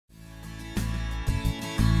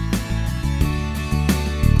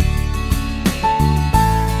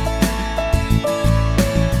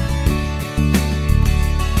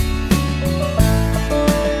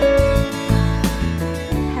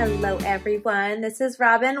everyone. This is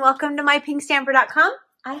Robyn. Welcome to mypinkstamper.com.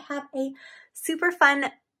 I have a super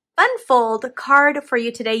fun fold card for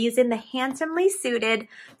you today using the Handsomely Suited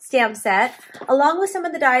stamp set, along with some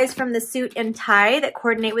of the dies from the suit and tie that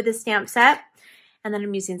coordinate with the stamp set. And then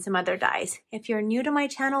I'm using some other dies. If you're new to my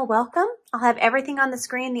channel, welcome. I'll have everything on the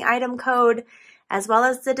screen, the item code, as well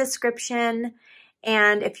as the description.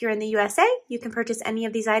 And if you're in the USA, you can purchase any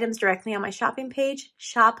of these items directly on my shopping page,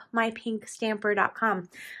 shopmypinkstamper.com.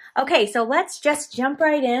 Okay, so let's just jump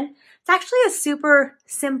right in. It's actually a super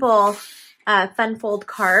simple fun fold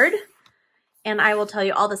card, and I will tell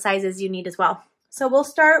you all the sizes you need as well. So we'll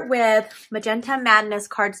start with Magenta Madness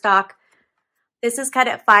cardstock. This is cut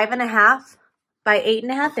at 5.5 by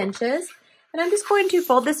 8.5 inches. And I'm just going to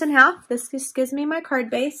fold this in half. This just gives me my card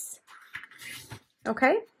base.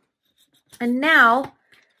 Okay. And now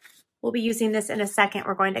we'll be using this in a second.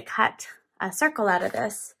 We're going to cut a circle out of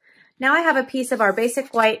this. Now I have a piece of our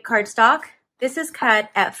basic white cardstock. This is cut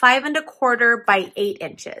at 5.25 by 8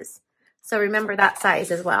 inches. So remember that size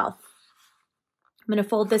as well. I'm going to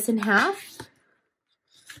fold this in half,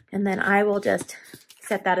 and then I will just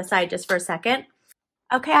set that aside just for a second.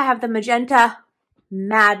 Okay, I have the Magenta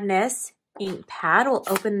Madness ink pad. We'll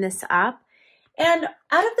open this up. And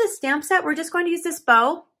out of this stamp set, we're just going to use this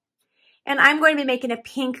bow. And I'm going to be making a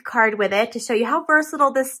pink card with it to show you how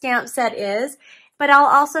versatile this stamp set is. But I'll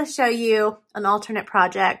also show you an alternate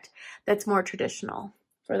project that's more traditional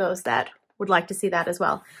for those that would like to see that as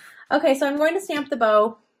well. Okay, so I'm going to stamp the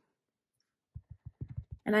bow.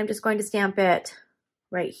 And I'm just going to stamp it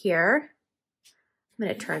right here. I'm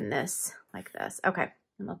going to turn this like this. Okay,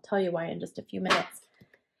 and I'll tell you why in just a few minutes.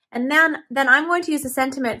 And then I'm going to use a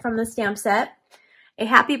sentiment from the stamp set. A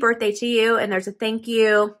happy birthday to you, and there's a thank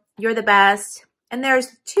you. You're the best. And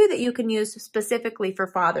there's two that you can use specifically for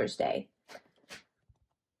Father's Day.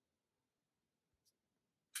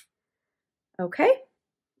 Okay.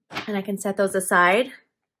 And I can set those aside.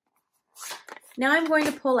 Now I'm going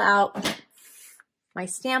to pull out my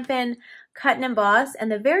Stampin' Cut and Emboss.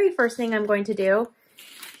 And the very first thing I'm going to do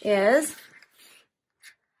is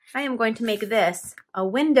I am going to make this a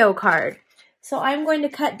window card. So I'm going to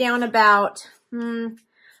cut down about a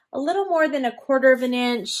little more than 1/4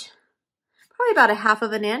 inch, probably about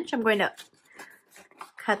 1/2 inch. I'm going to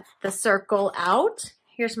cut the circle out.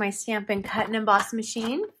 Here's my Stampin' Cut and Emboss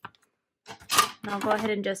machine. And I'll go ahead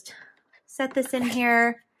and just set this in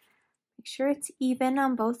here. Make sure it's even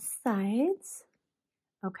on both sides.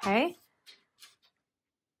 Okay.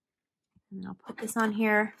 And I'll put this on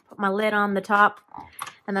here, put my lid on the top,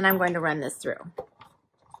 and then I'm going to run this through.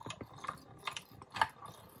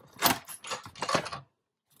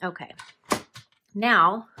 Okay,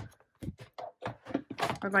 now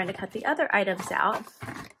we're going to cut the other items out.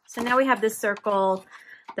 So now we have this circle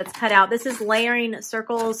that's cut out. This is layering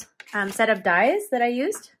circles set of dies that I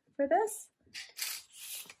used for this.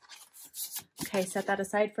 Okay, set that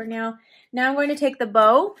aside for now. Now I'm going to take the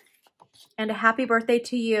bow and a happy birthday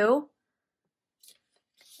to you.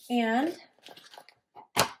 And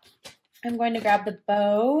I'm going to grab the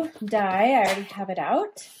bow die. I already have it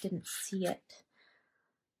out. Didn't see it,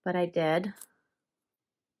 but I did.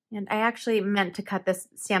 And I actually meant to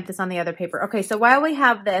stamp this on the other paper. Okay, so while we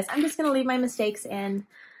have this, I'm just gonna leave my mistakes in.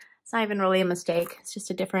 It's not even really a mistake. It's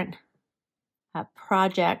just a different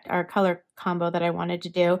project or color combo that I wanted to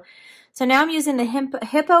do. So now I'm using the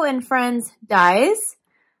Hippo and Friends dies,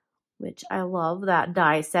 which I love that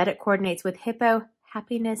die set. It coordinates with Hippo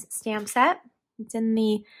Happiness stamp set. It's in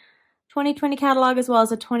the 2020 catalog as well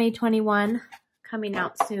as a 2021 coming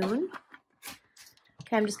out soon.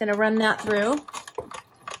 Okay, I'm just going to run that through.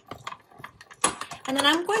 And then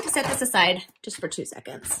I'm going to set this aside just for 2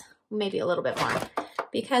 seconds, maybe a little bit more,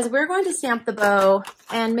 because we're going to stamp the bow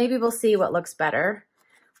and maybe we'll see what looks better.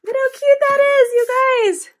 Look at how cute that is, you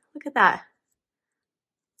guys. Look at that.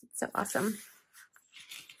 It's so awesome.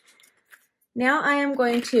 Now I am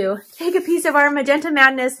going to take a piece of our Magenta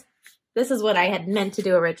Madness. This is what I had meant to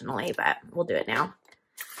do originally, but we'll do it now.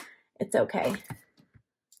 It's okay.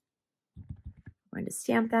 I'm going to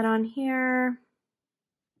stamp that on here.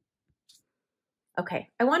 Okay,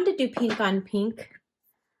 I wanted to do pink on pink,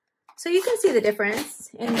 so you can see the difference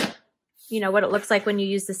in, what it looks like when you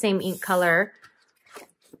use the same ink color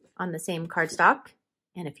on the same cardstock,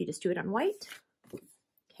 and if you just do it on white.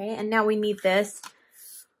 Okay, and now we need this.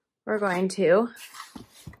 We're going to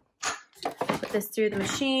put this through the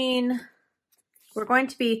machine. We're going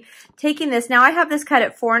to be taking this. Now I have this cut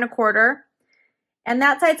at 4.25, and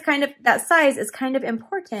that size is kind of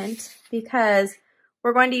important because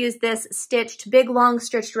we're going to use this big long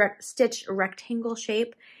stitched rectangle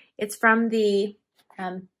shape. It's from the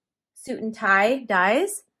suit and tie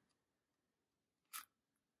dies.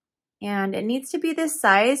 And it needs to be this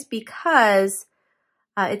size because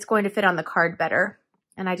it's going to fit on the card better.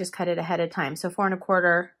 And I just cut it ahead of time. So 4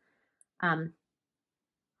 1/4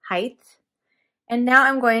 height. And now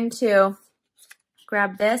I'm going to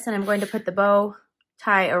grab this and I'm going to put the bow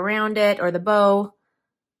tie around it, or the bow.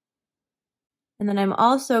 And then I'm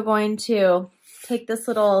also going to take this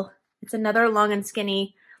little, it's another long and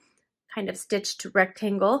skinny kind of stitched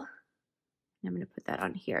rectangle. I'm going to put that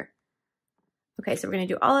on here. Okay, so we're going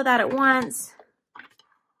to do all of that at once.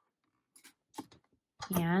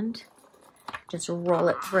 And just roll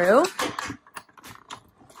it through.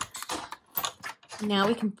 Now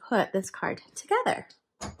we can put this card together.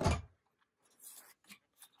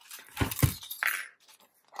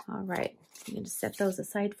 All right, I'm going to set those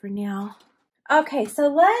aside for now. Okay, so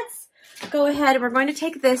let's go ahead and we're going to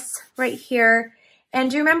take this right here.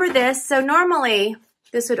 And do you remember this? So normally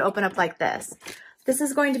this would open up like this. This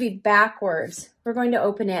is going to be backwards. We're going to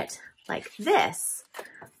open it like this.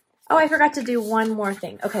 Oh, I forgot to do one more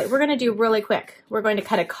thing. Okay, we're going to do really quick. We're going to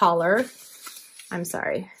cut a collar. I'm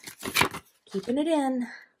sorry. Keeping it in.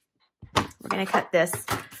 We're going to cut this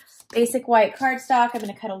basic white cardstock. I'm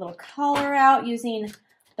going to cut a little collar out using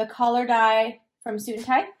the collar die from Suit &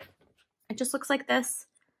 Tie. It just looks like this.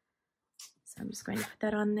 So I'm just going to put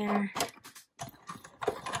that on there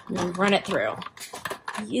and run it through.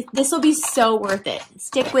 This will be so worth it.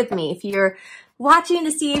 Stick with me. If you're watching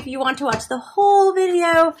to see if you want to watch the whole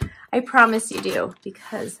video, I promise you do,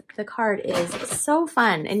 because the card is so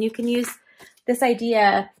fun and you can use this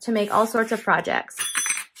idea to make all sorts of projects.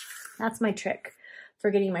 That's my trick for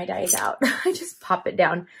getting my dies out. I just pop it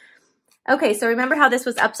down. Okay, so remember how this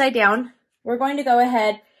was upside down? We're going to go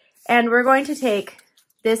ahead and we're going to take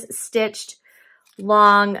this stitched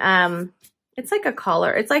long, it's like a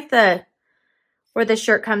collar. It's like where the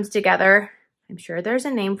shirt comes together. I'm sure there's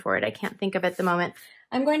a name for it. I can't think of it at the moment.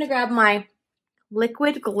 I'm going to grab my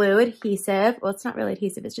liquid glue adhesive. Well, it's not really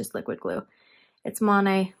adhesive, it's just liquid glue. It's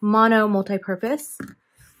mono multi-purpose.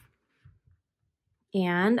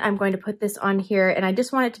 And I'm going to put this on here, and I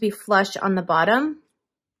just want it to be flush on the bottom.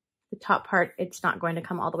 The top part, it's not going to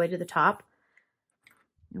come all the way to the top.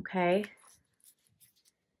 Okay.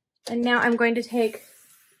 And now I'm going to take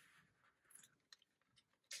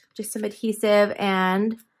just some adhesive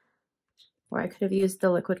or I could have used the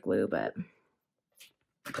liquid glue, but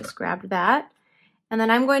just grabbed that. And then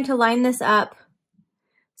I'm going to line this up.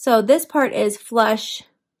 So this part is flush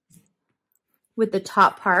with the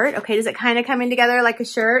top part. Okay, does it kind of come in together like a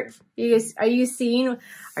shirt? Are you seeing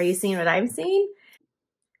what I'm seeing?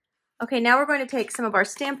 Okay, now we're going to take some of our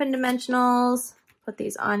Stampin' dimensionals, put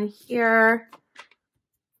these on here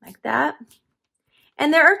like that.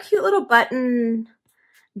 And there are cute little button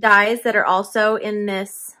dies that are also in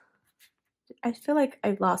this. I feel like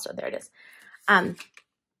I lost, oh, there it is.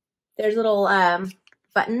 There's little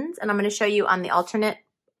buttons, and I'm going to show you on the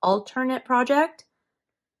alternate project.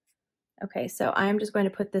 Okay, so I'm just going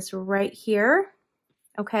to put this right here.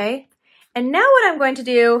 Okay, and now what I'm going to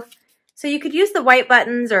do, so you could use the white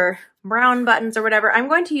buttons or brown buttons or whatever. I'm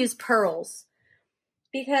going to use pearls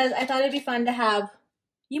because I thought it'd be fun to have.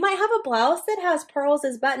 You might have a blouse that has pearls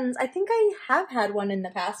as buttons. I think I have had one in the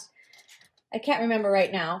past. I can't remember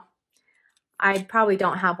right now. I probably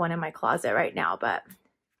don't have one in my closet right now, but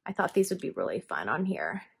I thought these would be really fun on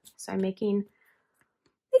here. So I'm making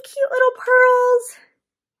the cute little pearls.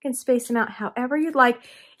 You can space them out however you'd like.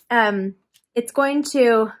 It's going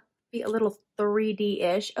to be a little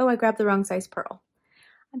 3D-ish. Oh, I grabbed the wrong size pearl.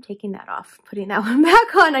 I'm taking that off, putting that one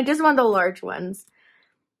back on. I just want the large ones.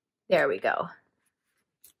 There we go.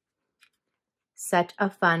 Such a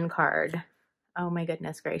fun card. Oh my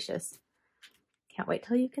goodness gracious. Can't wait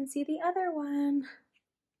till you can see the other one.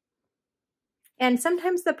 And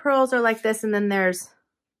sometimes the pearls are like this, and then there's,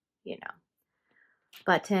 you know,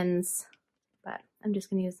 buttons, but I'm just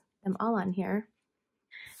going to use them all on here.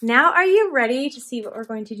 Now, are you ready to see what we're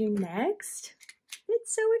going to do next?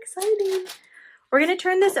 It's so exciting. We're going to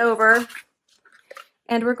turn this over,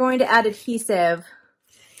 and we're going to add adhesive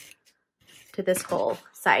to this whole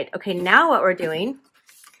side. Okay, now what we're doing,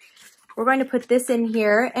 we're going to put this in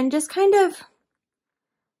here and just kind of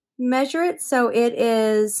measure it so it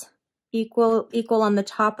is equal on the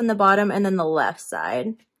top and the bottom and then the left side.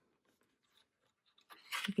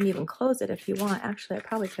 You can even close it if you want. Actually, I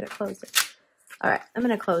probably could have closed it. All right, I'm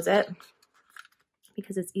going to close it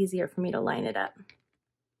because it's easier for me to line it up.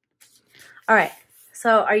 All right,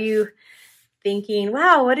 so are you thinking,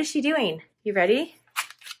 wow, what is she doing? You ready?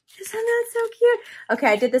 Isn't that so cute? Okay,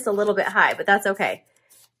 I did this a little bit high, but that's okay.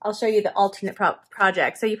 I'll show you the alternate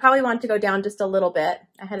project. So you probably want to go down just a little bit.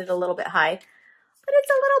 I had it a little bit high, but it's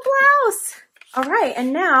a little blouse. All right,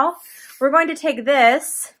 and now we're going to take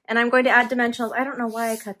this and I'm going to add dimensionals. I don't know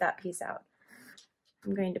why I cut that piece out.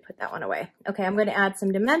 I'm going to put that one away. Okay, I'm going to add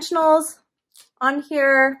some dimensionals on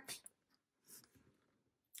here.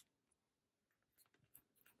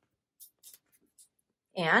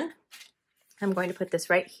 And I'm going to put this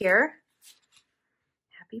right here.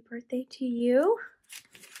 Happy birthday to you.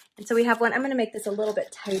 And so we have one. I'm going to make this a little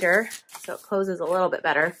bit tighter so it closes a little bit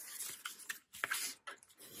better.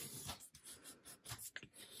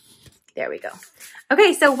 There we go.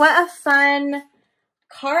 Okay, so what a fun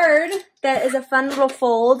card that is a fun little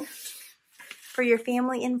fold for your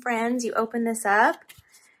family and friends. You open this up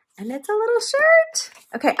and it's a little shirt.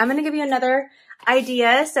 Okay, I'm going to give you another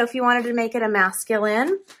idea. So if you wanted to make it a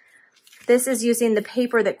masculine, this is using the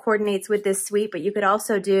paper that coordinates with this suite, but you could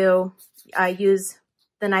also do use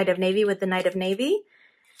the Night of Navy with the Night of Navy.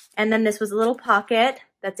 And then this was a little pocket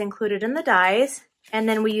that's included in the dies. And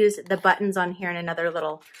then we use the buttons on here in another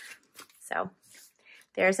little. So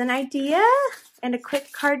there's an idea and a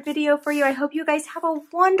quick card video for you. I hope you guys have a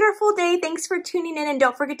wonderful day. Thanks for tuning in, and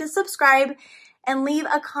don't forget to subscribe and leave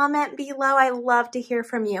a comment below. I love to hear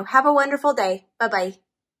from you. Have a wonderful day. Bye-bye.